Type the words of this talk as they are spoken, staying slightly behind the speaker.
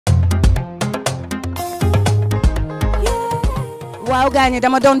waaw gaañi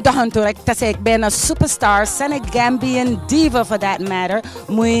dama doon doxantu rek taseeg benn superstar Sénégambian diva for that matter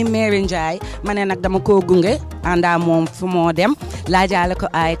muy Mary Njie ma ne nag dama koo gunge àndaa moom fu moo dem laajaale ko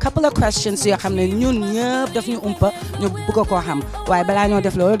ay couple of questions yoo xam ne ñun ñëpp daf ñu umpa ñu bëgg koo xam waaye balaa ñoo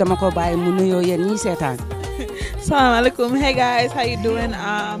def loolu dama ko bàyyi mu nuyoo yéen ñii seetaan. Assalamualaikum. Hey guys, how you doing?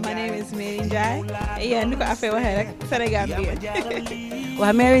 My name is Mary Njie. Yeah, ni ko Afro waxee rek Sénégambien.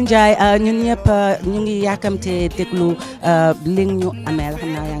 waaw Mary Njie ñun ñëpp ñu ngi yàkkamte déglu li ñu ameel xam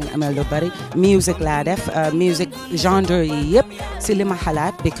naa yaa ngi ameel lu bari music laa def music genre yi yëpp si li ma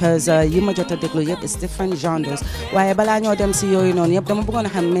xalaat because yi ma jot a déglu yëpp is different genres waaye balaa ñoo dem si yooyu noonu yëpp dama bëggoon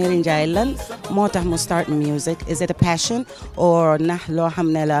a xam Mary Njie lan moo tax mu start music is it a passion or ndax loo xam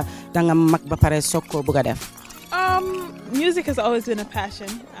ne la danga mag ba pare soog koo bëgg a def. Music has always been a passion.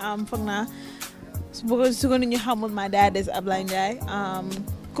 Foog naa su ko nit ñi xamul, my dad is Ablaye Njie.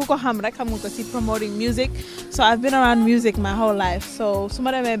 Ku ko xam rek xam nga ko si promoting music. So I've been around music my whole life. So su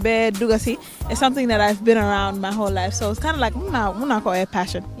ma demee ba dugg si, it's something that I've been around my whole life. So it's kind of like mun naa ko a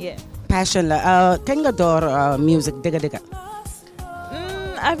passion. Yeah. Passion la kañ nga door music dëgg dëgg.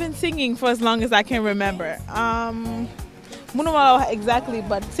 I've been singing for as long as I can remember. Munuma exactly,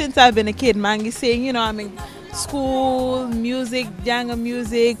 but since I've been a kid, maa ngi sing, you know, I mean, school, music, janga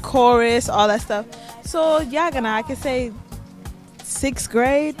music, chorus, all that stuff. So, yagana, I can say 6th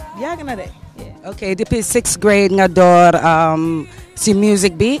grade, yagana de. Yeah. Okay, depuis 6th grade nga door si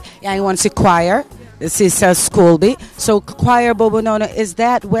music bi, yaa ngi woon si choir. This is school bi. So choir bobo nono, is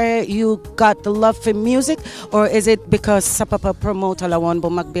that where you got the love for music or is it because sa papa promoter la woon bu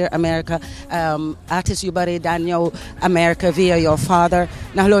mag biir America artists yu bari daan ñëw America via your father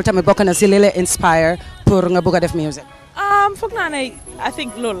ndax loolu tamit bokk na si li la inspire pour nga bëgg a def music? Foog naa ne I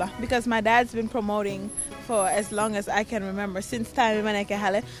think Lola because my dad's been promoting for as long as I can remember since time ma nekk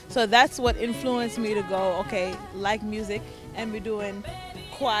xale, so that's what influenced me to go okay like music and be doing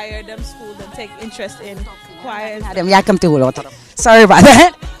choir, them school, them take interest in choir. Sorry about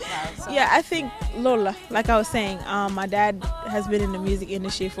that. Yeah, I think Lola, like I was saying, my dad has been in the music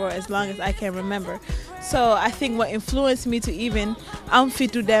industry for as long as I can remember. So I think what influenced me to even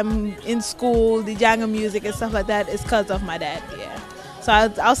fit to them in school, the younger music and stuff like that is because of my dad. Yeah. So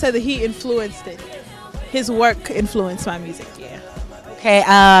I'll say that he influenced it. His work influenced my music. Yeah. Okay,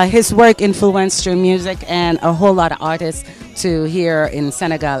 his work influenced your music and a whole lot of artists to here in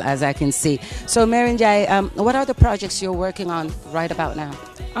Senegal, as I can see. So, Mary Njie, what are the projects you're working on right about now?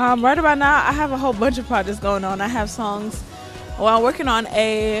 Right about now, I have a whole bunch of projects going on. I have songs. Well, I'm working on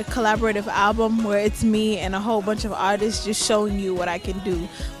a collaborative album where it's me and a whole bunch of artists just showing you what I can do.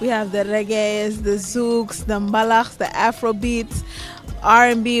 We have the reggaes, the zouks, the mbalaks, the Afro beats,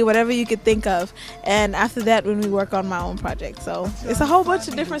 R&B, whatever you could think of. And after that, when we work on my own project. So it's a whole bunch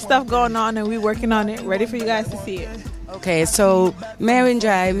of different stuff going on and we're working on it, ready for you guys to see it. Okay, so Mary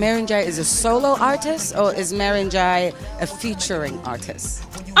Njie is a solo artist or is Mary Njie a featuring artist?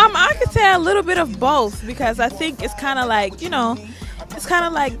 I could say a little bit of both because I think it's kind of like, you know, it's kind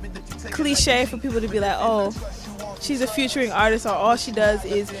of like cliche for people to be like, oh, she's a featuring artist or all she does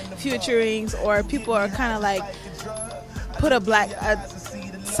is featurings, or people are kind of like put a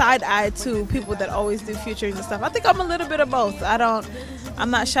side eye to people that always do featurings and stuff. I think I'm a little bit of both. I'm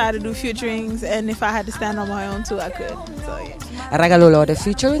not shy to do featurings, and if I had to stand on my own too, I could. So yeah. Ragalolo de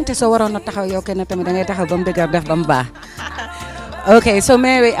featuring te so waron na taxaw yow kenn tamit da ngay taxaw bam deugar def bam ba. Okay, so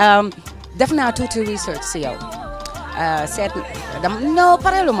Mary, def naa tuuti research si yow. No,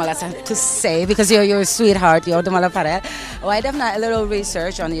 parelu mala to say because you're a sweetheart, you're the mala pare. Why def naa a little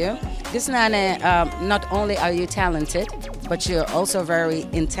research on you. This nane, not only are you talented, but you're also very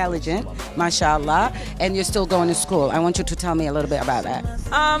intelligent, mashallah, and you're still going to school. I want you to tell me a little bit about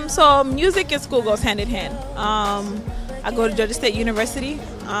that. So music and school goes hand in hand. I go to Georgia State University.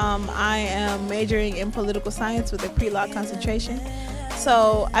 I am majoring in political science with a pre-law concentration.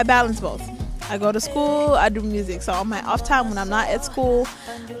 So I balance both. I go to school, I do music. So on my off time when I'm not at school,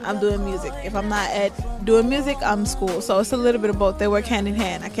 I'm doing music. If I'm not doing music, I'm school. So it's a little bit of both. They work hand in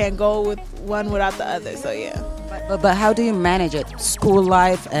hand. I can't go with one without the other. So yeah. But how do you manage it? School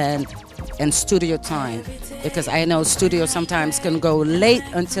life and studio time? Because I know studio sometimes can go late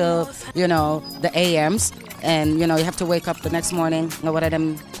until, you know, the AMs, and you know you have to wake up the next morning.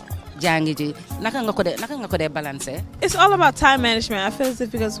 It's all about time management. I feel as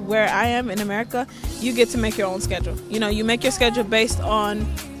if because where I am in America, you get to make your own schedule. You know, you make your schedule based on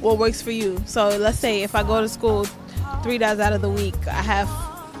what works for you. So let's say if I go to school 3 days out of the week, I have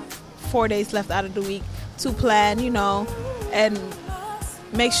 4 days left out of the week to plan, you know, and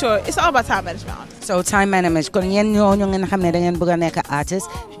make sure it's all about time management. So time management. Kon yeen ñooñu ngeen xam ne da ngeen bëgg a nekk artist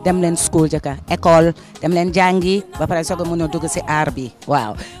dem leen school jëkka école dem leen jàngi ba pare soog a mën a dugg si art bi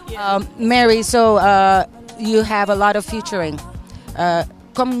waaw. Mary, so you have a lot of featuring.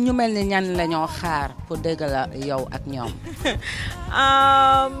 Comme ñu mel ni ñan la ñoo xaar pour dégg la yow ak ñoom.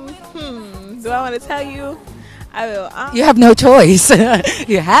 Do I want to tell you? I will. You have no choice.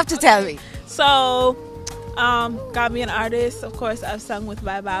 You have to tell me. So, got me an artist. Of course, I've sung with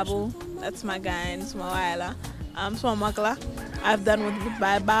Bai Babu. That's my guy. It's my waila. Small makla. I've done with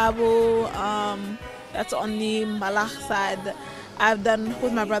Bai Babu. That's on the Malach side. I've done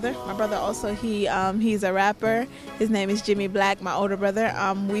with my brother. My brother also, he's a rapper. His name is Jimmy Black, my older brother.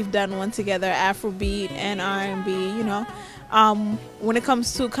 We've done one together, Afrobeat and R&B, you know. When it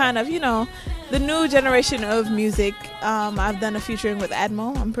comes to kind of, you know, the new generation of music, I've done a featuring with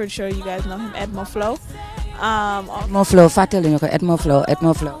Edmo. I'm pretty sure you guys know him, Edmo Flow. Edmo Flow, fàttali ñu ko Edmo Flow.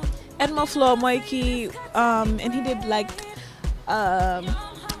 Edmo Flow, Moiki, and he did like a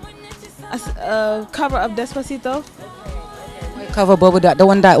cover of Despacito. Cover boobu the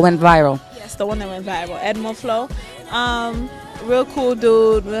one that went viral. Yes, the one that went viral. Edmo Flow, real cool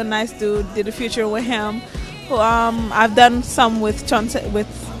dude, real nice dude. Did a feature with him. Who I've done some with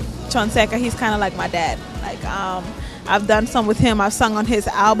Chonseka. He's kind of like my dad. Like I've done some with him. I've sung on his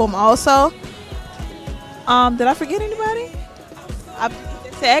album also. Did I forget anybody?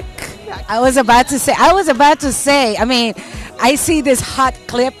 I was about to say. I mean, I see this hot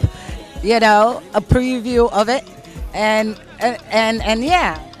clip, you know, a preview of it. And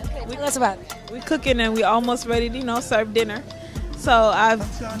yeah, tell us about it. We're cooking and we're almost ready to, you know, serve dinner. So I've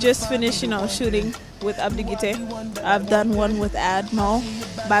just finished, you know, shooting with Abdigite. I've done one with Admo.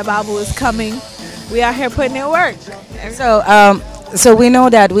 Bai Babu is coming. We are here putting in work. So we know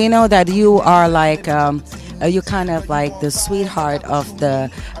that you are like you kind of like the sweetheart of the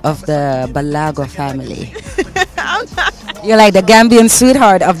Balago family. You're like the Gambian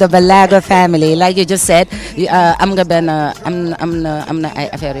sweetheart of the Balaga family, like you just said. I'm na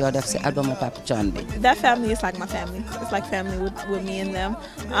affaire yoo def si album Papa John bi. That family is like my family. It's like family with me and them.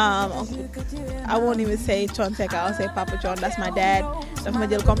 I won't even say Chonseka. I'll say Papa John. That's my dad. That's my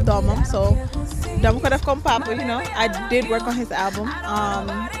jël comme doomam. So dama ko def comme papa, you know. I did work on his album.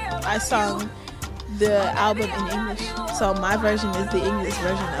 I sung the album in English, so my version is the English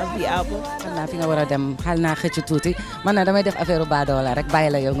version of the album. xam naa fi nga war a dem xal naa xëcc tuuti man na damay def affaire baadoola rek bàyyi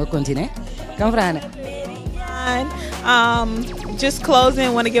la yow nga continuer comprendre. Just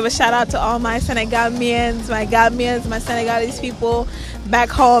closing, want to give a shout out to all my Senegamians, my Senegalese people back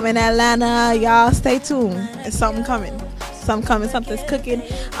home in Atlanta. Y'all stay tuned. It's something coming, something's cooking.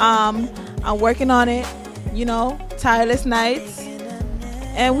 I'm working on it, you know, tireless nights.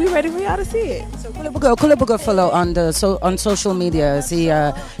 And we ready for y'all to see it. So ku la bëgg a follow on social media si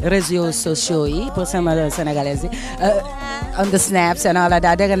réseaux sociaux yi pour sama sénégalais yi on the snaps and all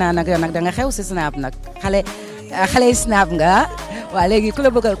that. Dégg naa nag da nga xew si snap nag xale snap nga waa léegi ku la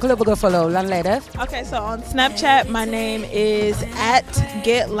bëgg a follow lan lay def. Okay, so on Snapchat my name is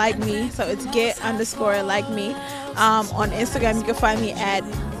 @getlikeMe, so it's get_like me. On Instagram you can find me at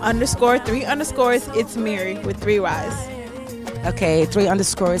 _3_ it's Mary with 3 Y's. Okay,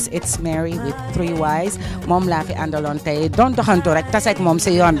 3_ it's Mary with 3 Y's. Mom laa fi àndaloon tey doon doxantu rek taseeg moom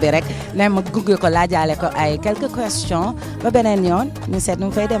si yoon bi rek ne ma gunge ko laajaale ko ay quelques questions ba beneen yoon ñu seet nu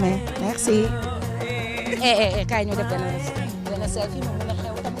mu fay demee. Merci. Kaay ñu def benn selfie mu mën a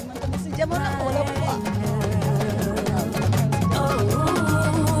xew tamit man tamit si jamono wala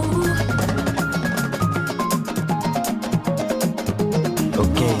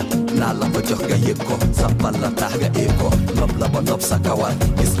naa la ko jox nga yëg ko sampal la tax nga éeg ko nopp la ba nopp sa kawar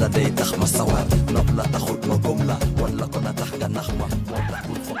gis la day tax ma sawar nopp la taxut ma gëm la wan la ko na tax nga nax ma moo tax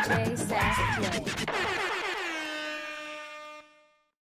bul fokk